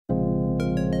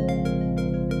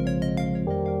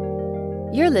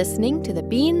You're listening to the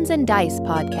Beans and Dice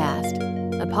podcast,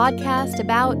 a podcast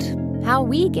about how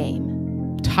we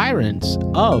game. Tyrants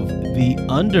of the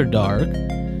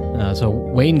Underdark. So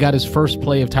Wayne got his first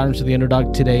play of Tyrants of the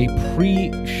Underdark today,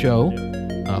 pre-show,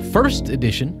 first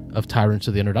edition of Tyrants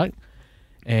of the Underdark.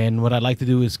 And what I'd like to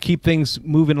do is keep things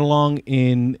moving along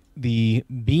in the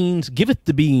Beans, Give It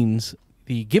the Beans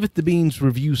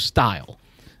review style.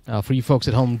 For you folks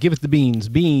at home, Give It the Beans,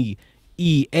 B-E-A-N-S.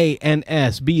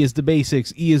 B is the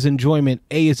basics, E is enjoyment,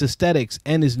 A is aesthetics,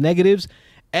 N is negatives,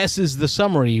 S is the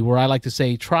summary, where I like to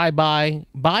say try, buy,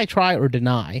 try, or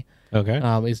deny. Okay.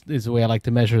 Is the way I like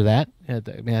to measure that. I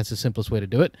mean, that's the simplest way to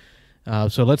do it.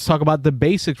 So let's talk about the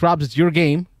basics. Rob, it's your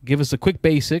game. Give us a quick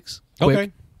basics.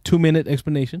 Okay. 2-minute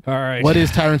explanation. All right. What is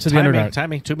Tyrants of the Underdark?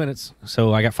 Timing, 2 minutes.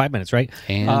 So I got 5 minutes, right?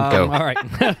 And go. All right.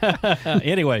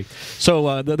 Anyway,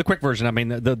 so the quick version, I mean,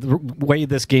 the way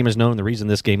this game is known, the reason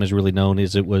this game is really known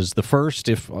is it was the first,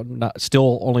 if not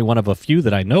still only one of a few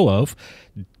that I know of,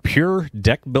 pure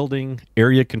deck-building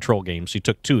area control games. So you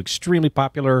took two extremely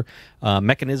popular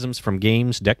mechanisms from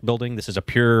games, deck building. This is a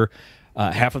pure...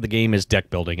 half of the game is deck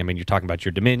building. I mean, you're talking about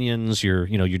your dominions, you're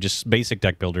just basic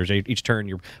deck builders. Each turn,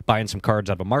 you're buying some cards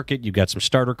out of a market. You've got some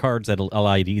starter cards that'll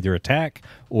allow you to either attack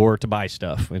or to buy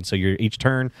stuff. And so each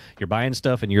turn, you're buying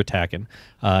stuff and you're attacking.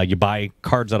 You buy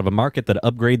cards out of a market that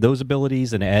upgrade those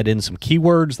abilities and add in some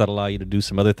keywords that allow you to do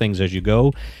some other things as you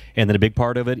go. And then a big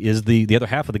part of it is the other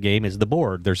half of the game is the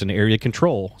board. There's an area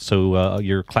control. So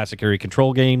your classic area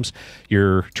control games,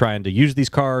 you're trying to use these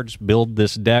cards, build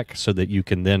this deck so that you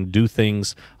can then do things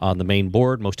on the main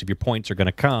board. Most of your points are going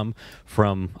to come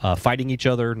from fighting each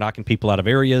other, knocking people out of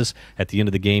areas. At the end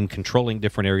of the game, controlling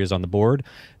different areas on the board.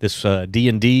 This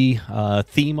D&D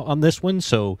theme on this one.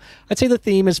 So I'd say the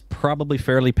theme is probably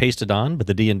fairly pasted on, but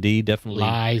the D&D definitely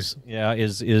Lies. Yeah,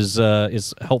 is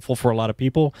helpful for a lot of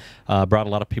people. Brought a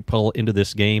lot of people into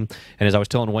this game. And as I was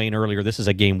telling Wayne earlier, this is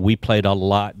a game we played a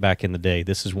lot back in the day.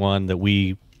 This is one that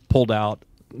we pulled out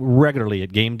regularly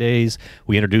at game days.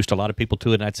 We introduced a lot of people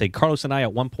to it, and I'd say Carlos and I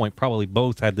at one point probably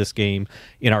both had this game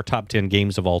in our top 10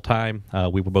 games of all time.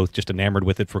 We were both just enamored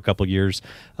with it for a couple of years.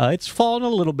 It's fallen a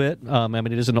little bit. I mean,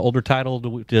 it is an older title.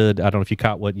 I don't know if you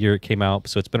caught what year it came out,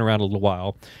 so it's been around a little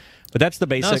while. But that's the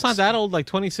basics. No, it's not that old, like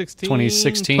 2016.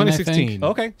 2016, I think.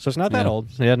 Okay, so it's not that old.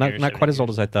 Yeah, not quite as old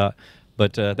as I thought.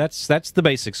 But that's the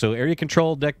basics. So area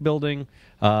control, deck building.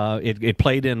 We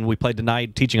played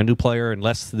tonight, teaching a new player in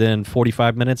less than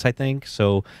 45 minutes, I think.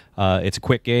 So it's a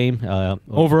quick game.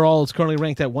 Overall, it's currently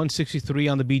ranked at 163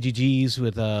 on the BGGs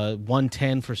with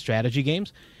 110 for strategy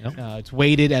games. Yep. It's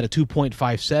weighted at a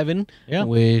 2.57,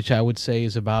 which I would say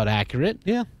is about accurate.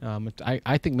 Yeah.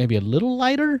 I think maybe a little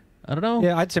lighter. I don't know.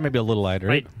 Yeah, I'd say maybe a little lighter.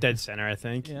 Right, dead center, I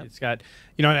think. Yeah. It's got,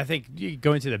 and I think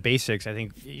going to the basics, I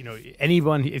think,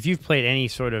 anyone, if you've played any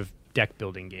sort of deck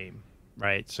building game,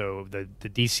 right? So the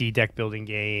DC deck building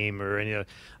game or any,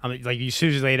 like you soon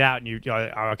as you lay it out and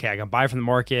okay, I can buy from the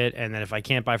market, and then if I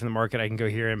can't buy from the market, I can go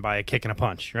here and buy a kick and a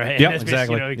punch, right? Yeah,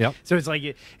 exactly. So it's like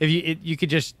if you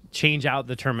could just change out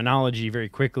the terminology very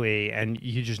quickly, and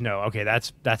you just know, okay,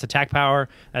 that's attack power,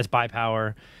 that's buy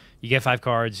power. You get 5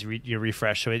 cards, you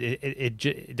refresh. So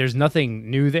there's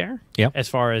nothing new there as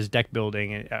far as deck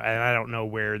building. And I don't know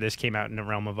where this came out in the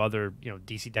realm of other,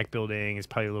 DC deck building is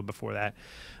probably a little before that.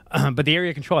 But the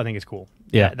area control, I think, is cool.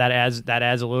 Yeah, that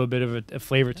adds a little bit of a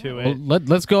flavor to it. Well,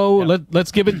 let's go. Yeah.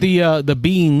 Let's give it the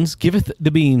beans. Give it the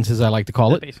beans, as I like to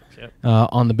call it. Basics,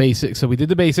 on the basics. So we did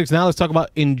the basics. Now let's talk about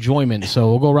enjoyment.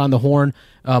 So we'll go around the horn.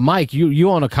 Mike, you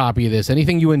own a copy of this.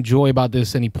 Anything you enjoy about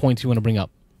this? Any points you want to bring up?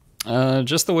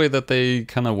 Just the way that they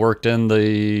kind of worked in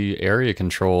the area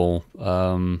control.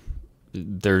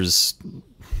 There's,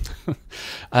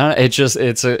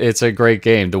 it's a great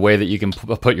game. The way that you can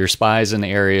put your spies in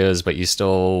areas, but you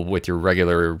still, with your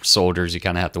regular soldiers, you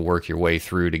kind of have to work your way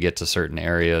through to get to certain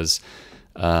areas.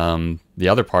 The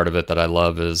other part of it that I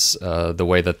love is the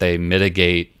way that they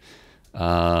mitigate.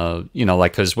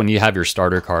 Because when you have your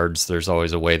starter cards, there's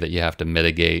always a way that you have to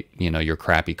mitigate, your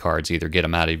crappy cards, either get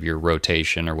them out of your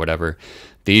rotation or whatever.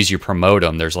 These, you promote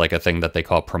them. There's like a thing that they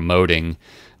call promoting,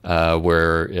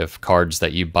 where if cards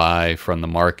that you buy from the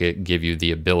market give you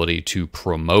the ability to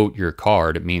promote your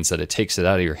card, it means that it takes it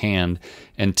out of your hand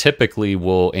and typically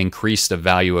will increase the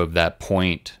value of that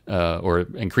point, or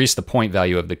increase the point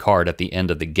value of the card at the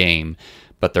end of the game.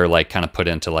 But they're like kind of put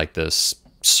into like this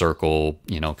circle,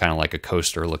 kind of like a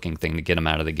coaster looking thing to get them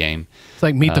out of the game. It's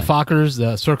like Meet the Fockers,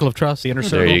 the circle of trust, the inner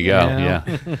circle. There you go.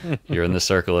 Yeah. You're in the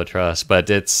circle of trust. But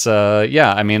it's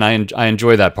I mean, I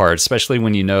enjoy that part, especially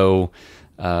when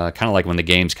kind of like when the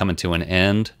game's coming to an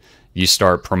end, you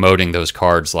start promoting those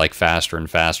cards like faster and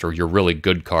faster. Your really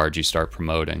good cards you start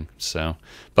promoting. So,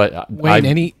 but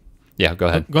Wayne, yeah, go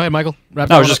ahead. Go ahead, Michael. No,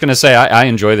 I was just going to say I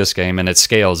enjoy this game, and it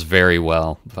scales very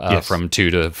well from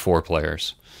 2 to 4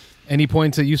 players. Any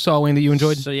points that you saw, Wayne, that you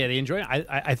enjoyed? So yeah, the enjoyment.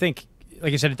 I think,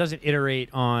 like I said, it doesn't iterate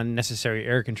on necessary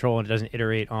area control, and it doesn't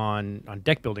iterate on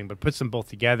deck building, but puts them both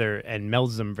together and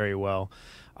melds them very well.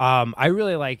 I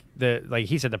really like like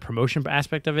he said, the promotion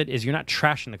aspect of it is you're not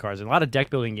trashing the cards. In a lot of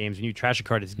deck building games, when you trash a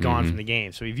card, it's gone from the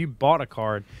game. So if you bought a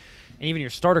card, and even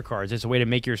your starter cards, it's a way to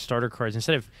make your starter cards,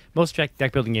 instead of most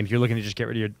deck building games, you're looking to just get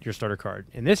rid of your starter card.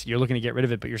 In this, you're looking to get rid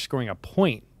of it, but you're scoring a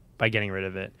point by getting rid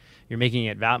of it. You're making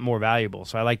it more valuable.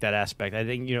 So I like that aspect. I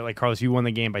think, like Carlos, you won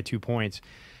the game by 2 points.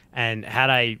 And had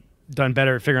I done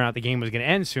better at figuring out the game was going to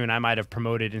end soon, I might have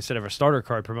promoted, instead of a starter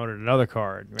card, promoted another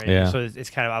card. Right? Yeah. So it's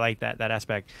kind of, I like that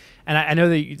aspect. And I know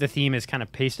the theme is kind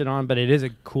of pasted on, but it is a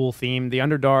cool theme. The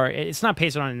Underdark, it's not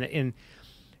pasted on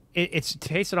it's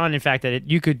pasted on in fact that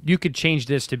you could change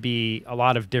this to be a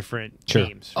lot of different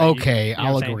themes. Right? Okay, you know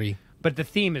I'll agree. But the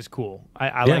theme is cool.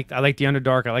 I like the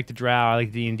Underdark. I like the Drow. I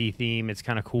like the D&D theme. It's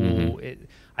kind of cool.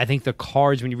 I think the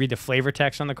cards, when you read the flavor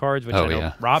text on the cards, which I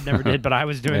know Rob never did, but I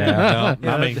was doing Yeah,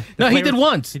 that. no, He did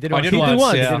once. He did Oh, once. he did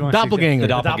once, yeah. Doppelganger.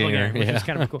 The The doppelganger, which yeah. is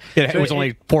kind of cool. It So was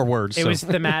only 4 words. It so. was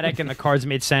thematic, and the cards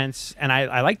made sense. And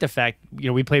I like the fact,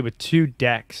 we played with 2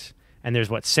 decks, and there's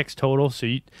 6 total. So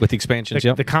with the expansions,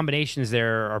 the combinations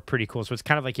there are pretty cool. So it's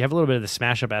kind of like you have a little bit of the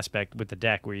smash up aspect with the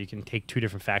deck, where you can take 2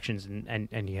 different factions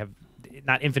and you have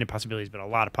not infinite possibilities, but a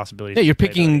lot of possibilities. Yeah, you're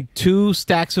picking 2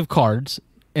 stacks of cards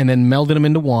and then melding them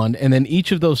into one, and then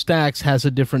each of those stacks has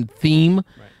a different theme. Right.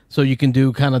 So you can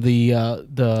do kind of the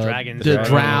dragons, the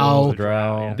drow,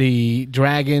 yeah. the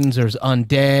dragons. There's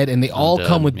undead, and they all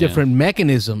come with different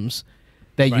mechanisms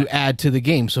that you add to the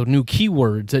game. So new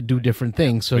keywords that do different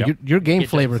things. So your game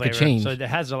flavor could change. So it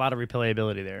has a lot of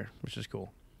replayability there, which is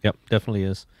cool. Yep, definitely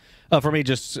is. For me,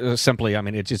 just simply, I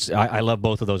mean, I love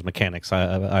both of those mechanics.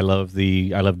 I love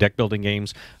deck building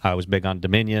games. I was big on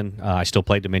Dominion. I still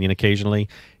play Dominion occasionally,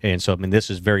 and so I mean, this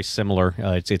is very similar.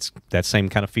 It's that same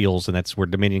kind of feels, and that's where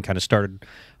Dominion kind of started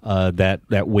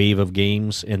that wave of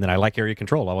games. And then I like area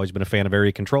control. I've always been a fan of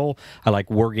area control. I like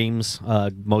war games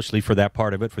mostly for that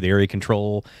part of it, for the area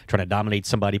control, trying to dominate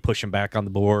somebody, pushing back on the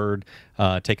board,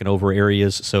 taking over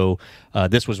areas. So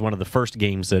this was one of the first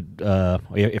games that,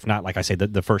 if not, like I say,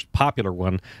 the first popular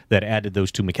one that added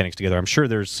those 2 mechanics together. I'm sure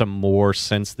there's some more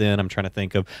since then. I'm trying to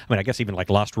think of, I mean, I guess even like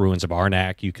Lost Ruins of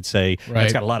Arnak, you could say. Right.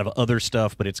 It's got a lot of other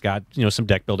stuff, but it's got, some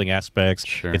deck building aspects.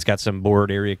 Sure. It's got some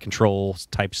board area control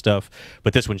type stuff.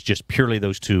 But this one's just purely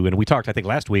those 2. And we talked, I think,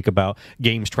 last week about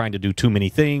games trying to do too many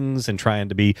things and trying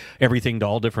to be everything to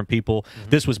all different people.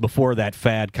 This was before that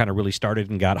fad kind of really started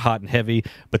and got hot and heavy.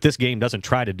 But this game doesn't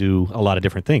try to do a lot of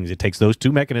different things. It takes those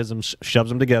 2 mechanisms, shoves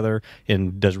them together,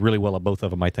 and does really well at both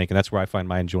of them, I think. And that's where I find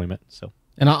my enjoyment. So,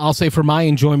 and I'll say for my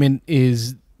enjoyment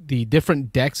is the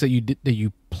different decks that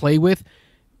you play with.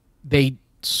 They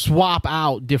swap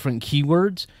out different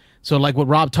keywords. So like what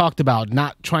Rob talked about,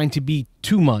 not trying to be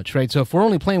too much, right? So if we're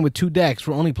only playing with 2 decks,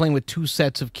 we're only playing with 2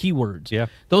 sets of keywords. Yeah.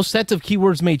 Those sets of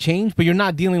keywords may change, but you're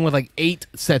not dealing with 8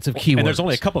 sets of keywords. And there's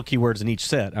only a couple of keywords in each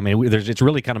set. I mean, it's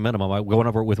really kind of minimum. I went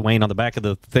over it with Wayne on the back of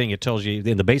the thing. It tells you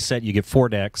in the base set you get 4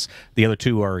 decks. The other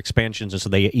 2 are expansions, and so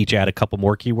they each add a couple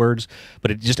more keywords. But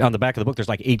it just on the back of the book, there's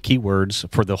 8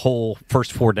 keywords for the whole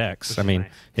first 4 decks. I mean,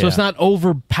 so it's not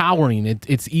overpowering.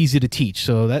 It's easy to teach.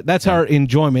 So that's our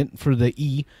enjoyment for the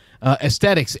E.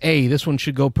 Aesthetics, this one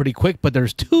should go pretty quick, but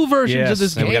there's 2 versions of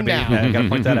this game now. I got to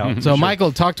point that out. So,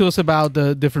 Michael, talk to us about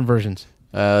the different versions.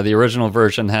 The original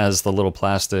version has the little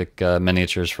plastic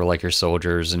miniatures for your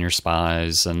soldiers and your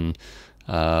spies, and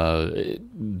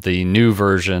the new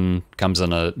version comes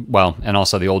in and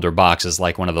also the older box is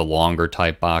one of the longer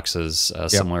type boxes,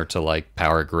 similar to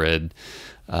Power Grid,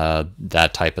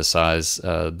 that type of size.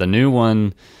 The new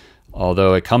one,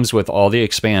 although it comes with all the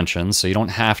expansions, so you don't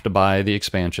have to buy the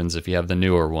expansions if you have the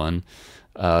newer one.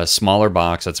 Smaller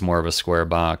box, that's more of a square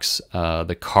box.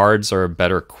 The cards are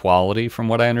better quality from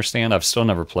what I understand. I've still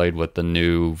never played with the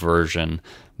new version,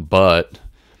 but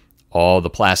all the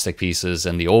plastic pieces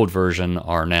in the old version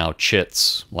are now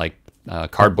chits,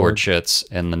 cardboard chits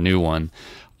in the new one.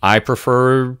 I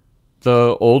prefer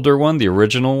the older one, the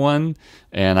original one,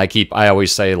 and I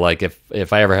always say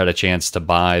if I ever had a chance to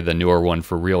buy the newer one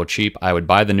for real cheap, I would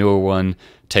buy the newer one,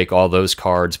 take all those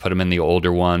cards, put them in the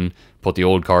older one, put the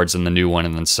old cards in the new one,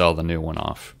 and then sell the new one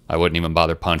off. I wouldn't even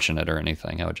bother punching it or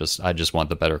anything. I just want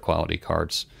the better quality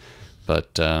cards.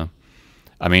 But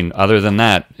I mean, other than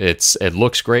that, it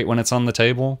looks great when it's on the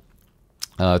table.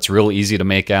 It's real easy to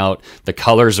make out. The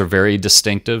colors are very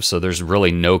distinctive, so there's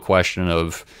really no question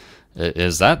of,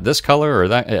 is that this color or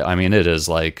that? I mean, it is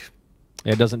like...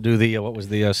 It doesn't do the what was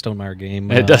the Stonemaier game?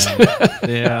 It doesn't.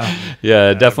 Yeah,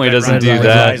 it definitely doesn't do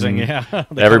that. Yeah.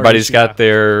 Everybody's got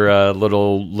their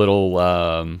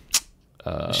little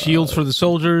shields for the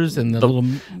soldiers and the little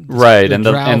and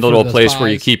the little place where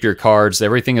you spies. keep your cards.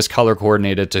 Everything is color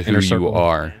coordinated to who you circle.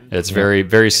 are. It's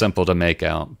very simple to make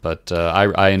out, but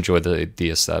I enjoy the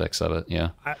aesthetics of it. Yeah,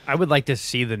 I would like to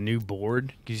see the new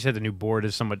board, because you said the new board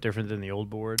is somewhat different than the old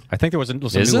board. I think there was some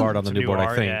Is new it? art on the Some new new board. I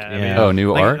art, think. yeah. I Yeah. mean, Oh,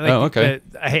 new art? Oh, okay.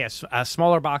 Hey, a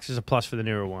smaller box is a plus for the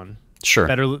newer one. sure.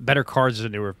 Better cards is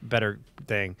a better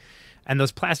thing. And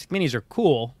those plastic minis are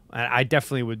cool. I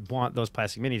definitely would want those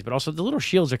plastic minis, but also the little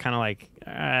shields are kind of like,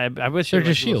 I wish They're they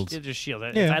were just little- shields. They're just shields.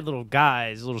 If Yeah. I had little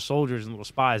guys, little soldiers, and little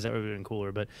spies, that would have been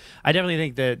cooler. But I definitely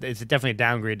think that it's definitely a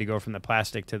downgrade to go from the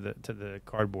plastic to the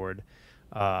cardboard.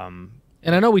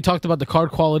 And I know we talked about the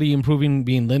card quality improving,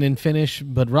 being linen finish,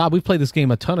 but Rob, we've played this game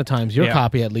a ton of times, your Yeah.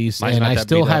 copy at least, Mine's and not I that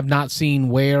still beat up. have not seen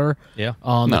wear Yeah.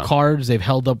 on the No. cards. They've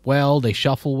held up well, they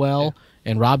shuffle well,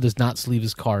 and Rob does not sleeve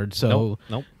his cards. So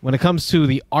Nope. when it comes to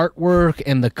the artwork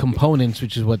and the components,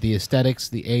 which is what the aesthetics,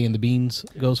 the A and the beans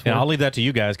goes for. Yeah, I'll leave that to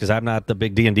you guys because I'm not the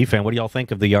big D&D fan. What do y'all think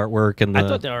of the artwork and the? I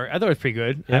thought it was pretty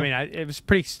good. Yeah. I mean, it was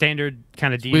pretty standard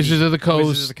kind of D&D. Wizards of the Coast.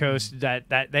 Wizards of the Coast.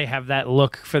 That they have that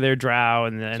look for their drow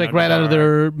and it's like right out of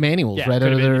their manuals, right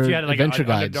out of their if you had like adventure a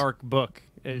guides. Underdark book,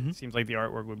 it seems like the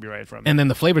artwork would be right from. And then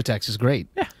the flavor text is great.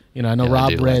 Yeah. You know, I know Yeah, I Rob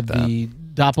do like read that. the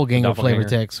Doppelganger flavor Doppelganger.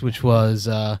 text, which was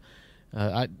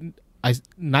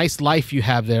nice life you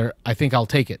have there. I think I'll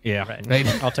take it. Yeah,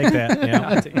 Right? I'll take that.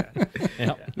 Yeah.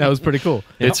 Yeah. That was pretty cool.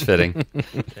 It's fitting.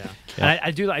 And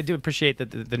I do appreciate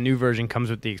that the new version comes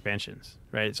with the expansions,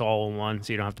 right? It's all in one,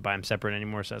 so you don't have to buy them separate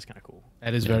anymore. So that's kind of cool.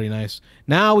 That is very nice.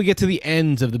 Now we get to the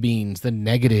ends of the beans, the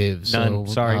negatives. None.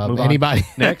 So, Sorry. Move on. anybody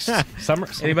Next. Summer.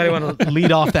 anybody want to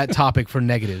lead off that topic for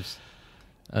negatives?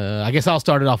 I guess I'll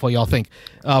start it off while y'all think.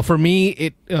 For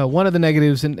me, one of the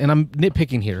negatives, and I'm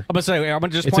nitpicking here. I'm gonna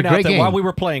just It's point a out great that game. while we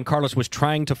were playing, Carlos was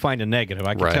trying to find a negative.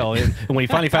 I could Right. tell, and when he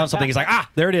finally found something, he's like,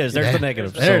 there it is. There's the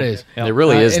negative. There it is. Yeah. It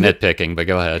really is and nitpicking, but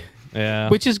go ahead. Yeah.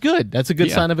 Which is good. That's a good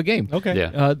Yeah. sign of a game. Okay.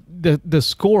 Yeah. The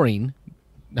scoring.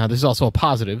 Now this is also a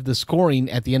positive. The scoring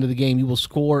at the end of the game, you will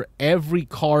score every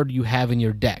card you have in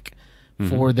your deck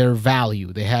for their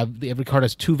value. Every card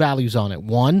has two values on it.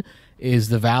 One is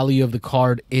the value of the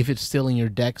card if it's still in your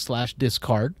deck /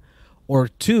 discard, or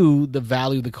two, the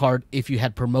value of the card if you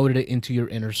had promoted it into your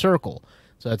inner circle.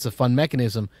 So that's a fun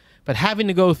mechanism. But having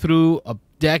to go through a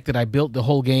deck that I built the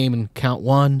whole game and count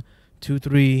 1, 2,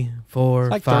 3, 4,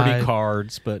 Like 5, 30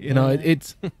 cards, but You know,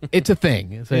 it's a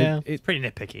thing. Yeah. It's pretty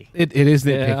nitpicky. It is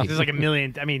nitpicky. There's like a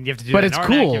million. I mean, you have to do But that it's in Arnak,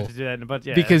 cool you have to do that in a bunch,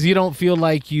 yeah. because you don't feel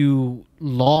like you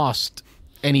lost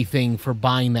anything for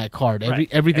buying that card. Right.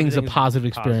 Everything's a Everything's positive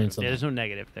experience. Yeah, on there's that. no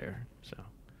negative there. So.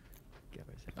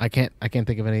 I can't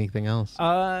think of anything else.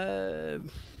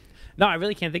 No, I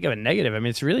really can't think of a negative. I mean,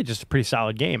 it's really just a pretty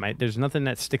solid game. There's nothing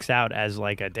that sticks out as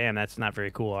like a damn, that's not very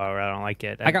cool, or I don't like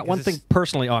it. I got one thing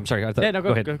personally. Oh, I'm sorry. I thought, Yeah, no, go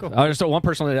ahead. go. Just one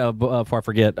personally before I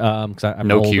forget, because I'm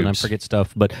No old and I cubes. forget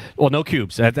stuff. But no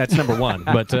cubes. That's number one.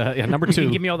 But number You two.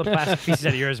 can give me all the plastic pieces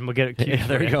out of yours, and we'll get it. Yeah,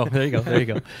 there you go. There you go. There you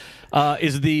go.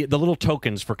 Is the little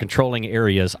tokens for controlling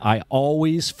areas? I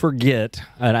always forget,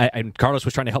 and Carlos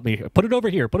was trying to help me. Put it over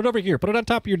here. Put it over here. Put it on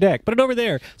top of your deck. Put it over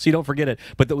there so you don't forget it.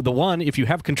 But the one, if you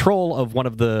have control of one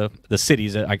of the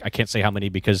cities, I can't say how many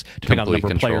because depending on the Complete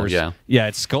number of control, players, yeah.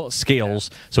 it's scales.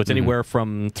 So it's anywhere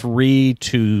from 3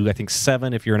 to I think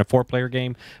 7 if you're in a 4-player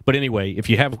game. But anyway, if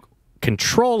you have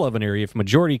control of an area, if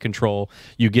majority control,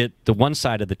 you get the one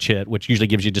side of the chit, which usually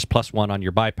gives you just +1 on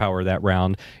your buy power that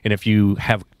round. And if you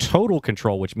have total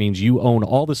control, which means you own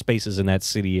all the spaces in that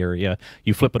city area,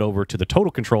 you flip it over to the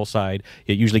total control side.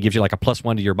 It usually gives you like a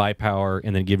 +1 to your buy power,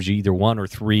 and then gives you either 1 or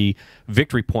 3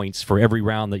 victory points for every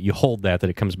round that you hold that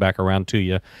it comes back around to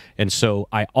you. And so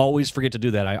I always forget to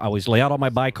do that. I always lay out all my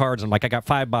buy cards, and like I got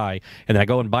 5 buy, and then I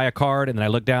go and buy a card, and then I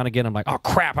look down again. I'm like, oh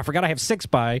crap, I forgot I have 6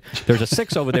 buy. There's a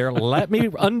 6 over there. Let me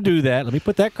undo that. Let me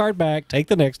put that card back. Take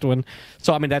the next one.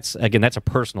 So I mean, that's a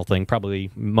personal thing. Probably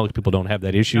most people don't have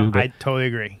that issue. No, but I totally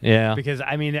agree. Yeah. Because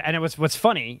I mean, and what's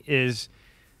funny is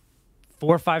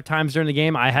 4 or 5 times during the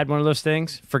game, I had one of those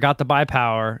things, forgot the buy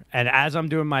power, and as I'm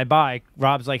doing my buy,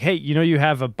 Rob's like, "Hey, you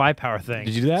have a buy power thing."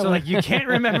 Did you do that So one? like, you can't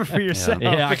remember for yourself.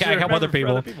 Yeah, but I you got other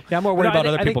remember for people. Yeah, I'm more worried But about I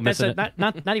other think people that's missing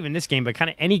it. Not even this game, but kind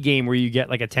of any game where you get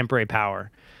like a temporary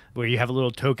power. where you have a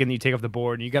little token that you take off the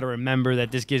board, and you got to remember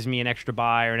that this gives me an extra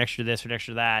buy or an extra this or an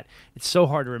extra that. It's so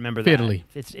hard to remember Fiddly.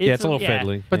 that. It's a little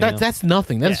fiddly. But that's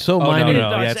nothing. That's so Oh, minor.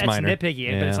 no. Yeah, it's it's minor.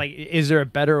 nitpicky. But Yeah. it's like, is there a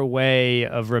better way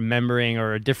of remembering,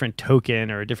 or a different token,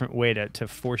 or a different way to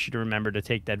force you to remember to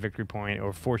take that victory point,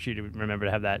 or force you to remember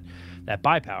to have that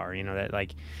buy power? You know, that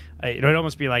like it would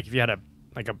almost be like if you had a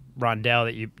rondelle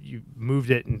that you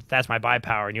moved it, and that's my buy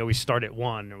power, and you always start at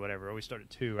 1 or whatever, always start at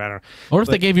 2. I don't know. Or if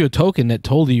they gave you a token that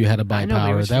told you had a buy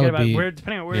power, that would be.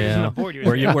 Depending on where it is on the board.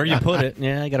 where you put it.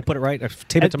 Yeah, you got to put it right.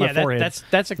 Tape it to my forehead.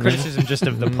 That's a criticism just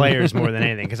of the players more than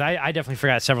anything, because I definitely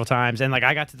forgot several times, and like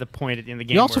I got to the point at the end of the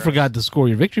game. You also where forgot to score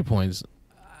your victory points.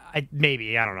 I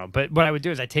don't know, but what I would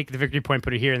do is I take the victory point,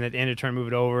 put it here, and at the end of the turn move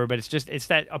it over. But it's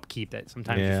that upkeep that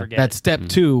sometimes you forget. That step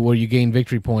 2 where you gain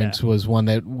victory points was one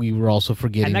that we were also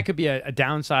forgetting. And that could be a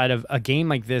downside of a game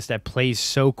like this that plays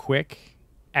so quick,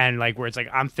 and like where it's like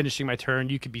I'm finishing my turn,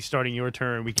 you could be starting your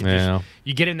turn. We can just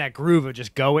you get in that groove of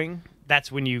just going.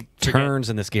 That's when you forget. Turns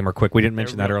in this game are quick. We didn't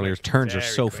mention that real earlier. quick. Turns are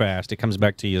Very so quick. fast. It comes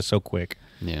back to you so quick.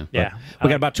 Yeah. Yeah, We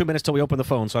got about 2 minutes till we open the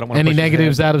phone, so I don't want to. Any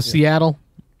negatives out of Seattle?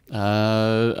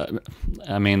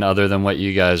 I mean, other than what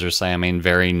you guys are saying, I mean,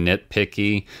 very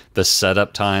nitpicky. The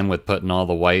setup time with putting all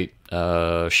the white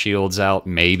shields out,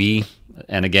 maybe.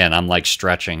 And again, I'm like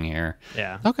stretching here.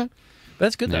 Yeah. Okay. But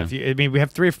that's good though. I mean, we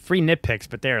have three nitpicks,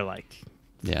 but they're like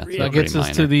Yeah. Really? That gets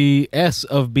us to the S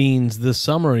of beans, the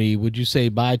summary. Would you say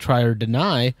buy, try, or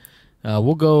deny?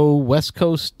 We'll go West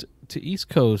Coast to East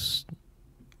Coast.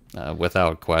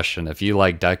 Without question. If you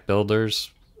like deck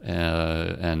builders,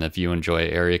 and if you enjoy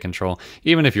area control,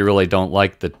 even if you really don't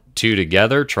like the two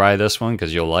together, try this one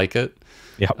because you'll like it.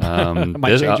 Yep. Might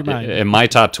This, change your mind. in my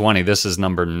top 20, this is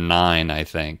number 9, I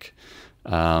think.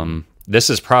 This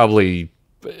is probably,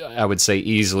 I would say,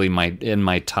 easily in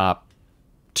my top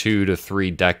 2 to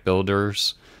 3 deck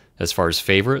builders as far as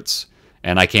favorites.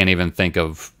 And I can't even think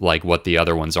of like what the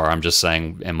other ones are. I'm just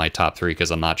saying in my top 3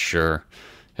 because I'm not sure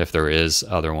if there is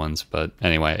other ones. But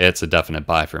anyway, it's a definite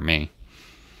buy for me.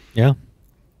 Yeah.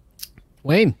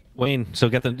 Wayne. So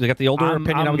got the older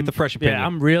opinion. I'll get the fresh opinion. Yeah,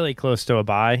 I'm really close to a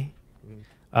buy.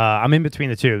 I'm in between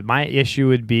the two. My issue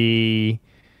would be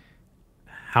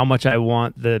how much I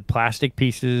want the plastic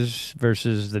pieces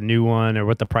versus the new one, or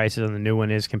what the prices on the new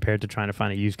one is compared to trying to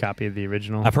find a used copy of the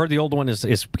original. I've heard the old one is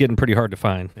getting pretty hard to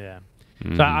find. Yeah.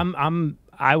 So I'm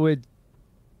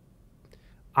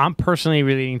personally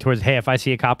really leaning towards, hey, if I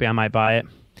see a copy, I might buy it.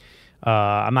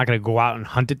 I'm not going to go out and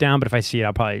hunt it down, but if I see it,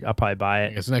 I'll probably buy I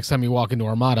it. guess next time you walk into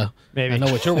Armada, Maybe. I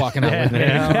know what you're walking out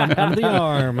with. On the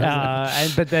arm.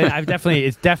 But then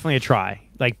it's definitely a try.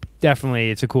 Like, definitely,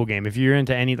 it's a cool game. If you're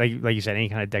into any, like you said, any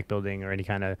kind of deck building or any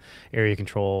kind of area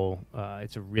control,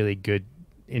 it's a really good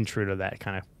intro to that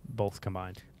kind of both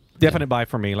combined. Definite buy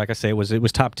for me. Like I say, it was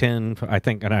top 10. I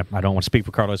think, and I don't want to speak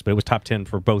for Carlos, but it was top 10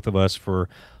 for both of us for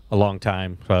a long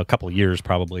time, a couple of years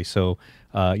probably. So,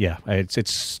 yeah,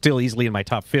 it's still easily in my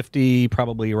top 50,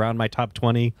 probably around my top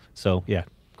 20. So, yeah,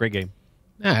 great game.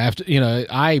 Yeah, after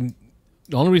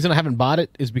the only reason I haven't bought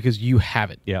it is because you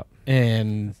have it. Yeah.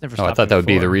 And I thought that would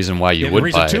be the reson why you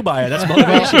would buy it. buy it. That's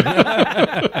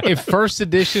motivation. if first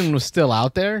edition was still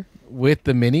out there with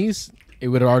the minis, it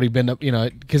would have already been up,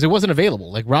 because it wasn't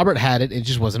available. Like Robert had it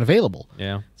just wasn't available.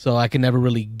 Yeah. So I could never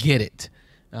really get it.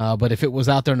 But if it was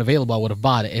out there and available, I would have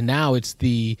bought it. And now it's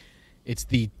the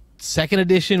second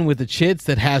edition with the chits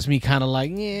that has me kind of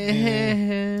like,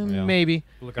 maybe.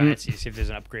 Look on Etsy, see if there's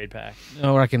an upgrade pack.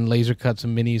 Or I can laser cut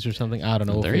some minis or something. I don't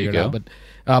know. We'll There you figure it go. out.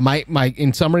 But my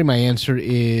in summary, my answer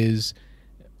is,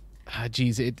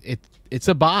 it's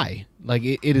a buy. Like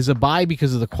it is a buy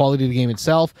because of the quality of the game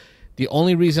itself. The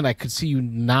only reason I could see you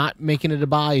not making it a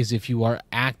buy is if you are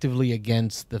actively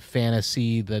against the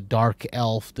fantasy, the dark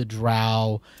elf, the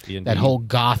drow, D&D. that whole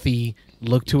gothy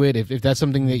look to it. If that's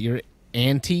something that you're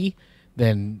anti,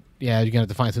 then yeah, you're gonna have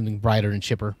to find something brighter and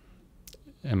chipper.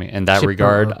 I mean, in that Chipper.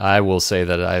 regard, I will say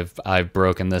that I've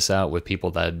broken this out with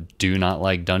people that do not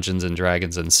like Dungeons and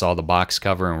Dragons and saw the box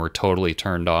cover and were totally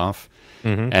turned off.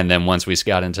 And then once we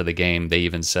got into the game, they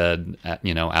even said,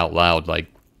 out loud, like,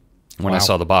 when I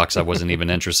saw the box, I wasn't even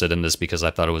interested in this because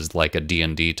I thought it was like a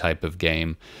D&D type of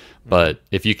game. But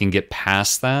if you can get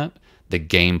past that, the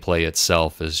gameplay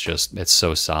itself is it's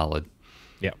so solid.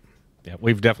 Yeah,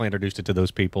 we've definitely introduced it to those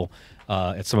people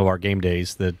at some of our game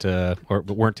days that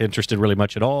weren't interested really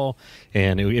much at all,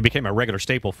 and it became a regular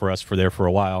staple for us for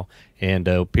a while. And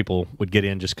people would get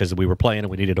in just because we were playing and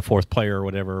we needed a fourth player or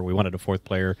whatever. We wanted a fourth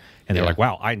player, and they're like,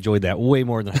 "Wow, I enjoyed that way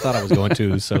more than I thought I was going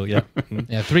to." So yeah,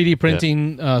 Yeah, 3D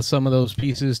printing some of those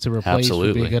pieces to replace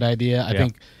would be a good idea. I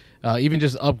think even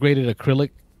just upgraded acrylic,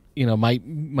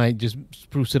 might just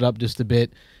spruce it up just a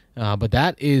bit. But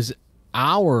that is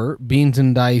our Beans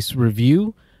and Dice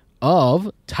review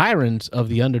of Tyrants of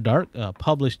the Underdark,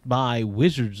 published by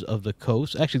Wizards of the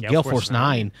Coast. Actually, Gale Force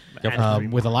 9,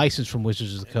 with a license from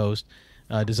Wizards of the Coast.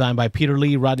 Designed by Peter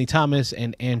Lee, Rodney Thomas,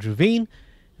 and Andrew Veen.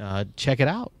 Check it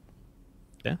out.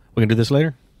 Yeah, we can do this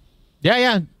later.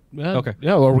 Yeah. Okay.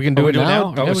 Yeah, or we can do it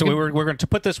now. Oh, Yeah, so we we're going to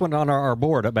put this one on our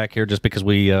board up back here just because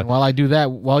we. While I do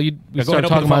that, while you go start ahead,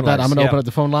 talking open the about phone that, I'm lines. going to open Yeah. up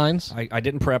the phone lines. I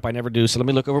didn't prep. I never do. So let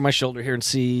me look over my shoulder here and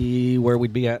see where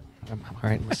we'd be at. All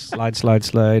right.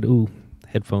 Slide. Ooh,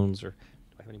 headphones. Or do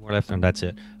I have any more left? No, that's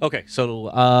it. Okay. So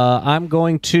I'm not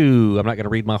going to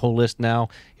read my whole list now.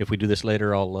 If we do this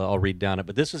later, I'll read down it.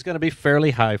 But this is going to be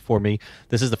fairly high for me.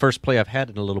 This is the first play I've had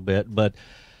in a little bit, but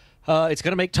it's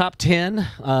going to make top 10.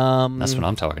 That's what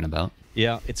I'm talking about.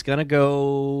 Yeah, it's going to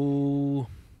go...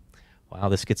 Wow,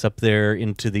 this gets up there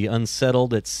into the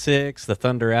Unsettled at 6, the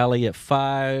Thunder Alley at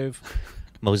 5,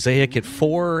 Mosaic at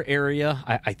 4 area.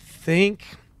 I think...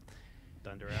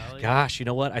 Thunder Alley. Gosh, you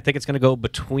know what? I think it's going to go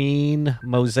between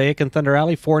Mosaic and Thunder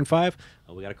Alley, 4 and 5.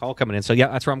 Oh, we got a call coming in. So, yeah,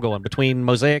 that's where I'm going. Between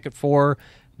Mosaic at 4,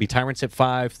 be Tyrants at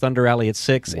 5, Thunder Alley at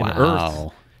 6, and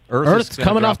Wow. Earth's Earth's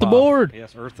coming off the board.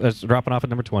 Yes, Earth is dropping off at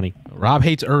number 20. Rob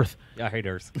hates Earth. Yeah, I hate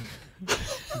Earth.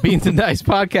 Beans and Dice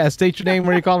Podcast. State your name,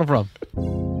 where you calling from.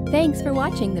 Thanks for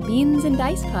watching the Beans and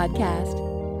Dice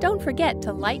podcast. Don't forget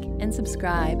to like and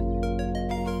subscribe.